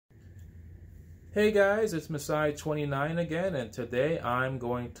Hey guys, it's Masai29 again, and today I'm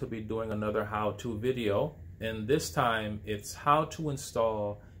going to be doing another how-to video, and this time it's how to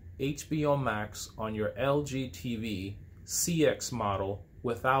install HBO Max on your LG TV CX model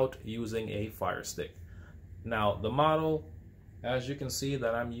without using a Fire Stick. Now the model, as you can see,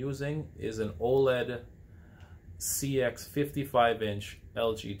 that I'm using is an OLED CX 55-inch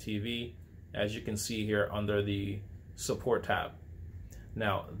LG TV, as you can see here under the support tab.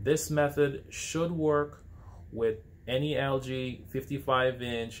 Now, this method should work with any LG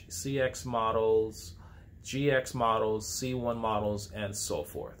 55-inch CX models, GX models, C1 models, and so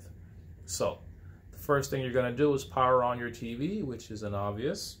forth. So, the first thing you're going to do is power on your TV, which is an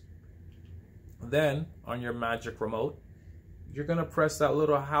obvious. Then, on your Magic Remote, you're going to press that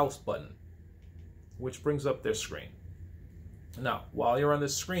little house button, which brings up this screen. Now, while you're on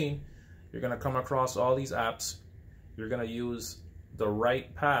this screen, you're going to come across all these apps. You're going to use the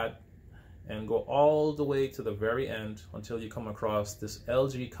right pad and go all the way to the very end until you come across this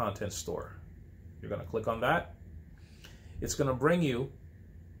LG Content Store. You're going to click on that. It's going to bring you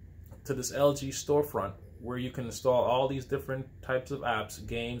to this LG storefront where you can install all these different types of apps,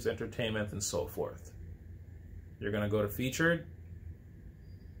 games, entertainment, and so forth. You're going to go to Featured.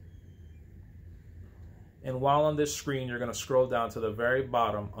 And while on this screen, you're going to scroll down to the very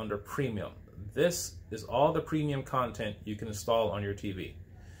bottom under Premium. This is all the premium content you can install on your TV.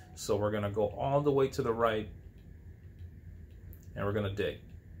 So we're going to go all the way to the right and we're going to dig.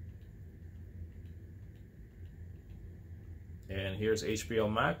 And here's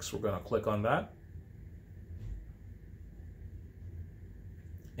HBO Max. We're going to click on that.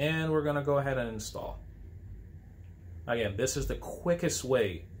 And we're going to go ahead and install. Again, this is the quickest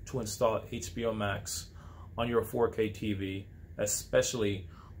way to install HBO Max on your 4K TV, especially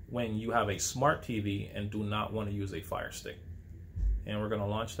when you have a smart TV and do not want to use a Fire Stick. And we're going to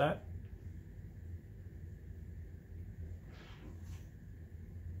launch that.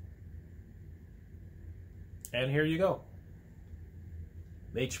 And here you go.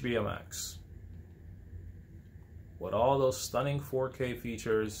 HBO Max. With all those stunning 4K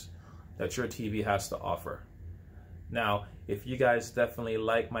features that your TV has to offer. Now, if you guys definitely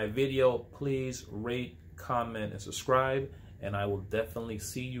like my video, please rate, comment, and subscribe. And I will definitely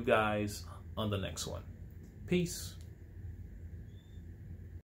see you guys on the next one. Peace.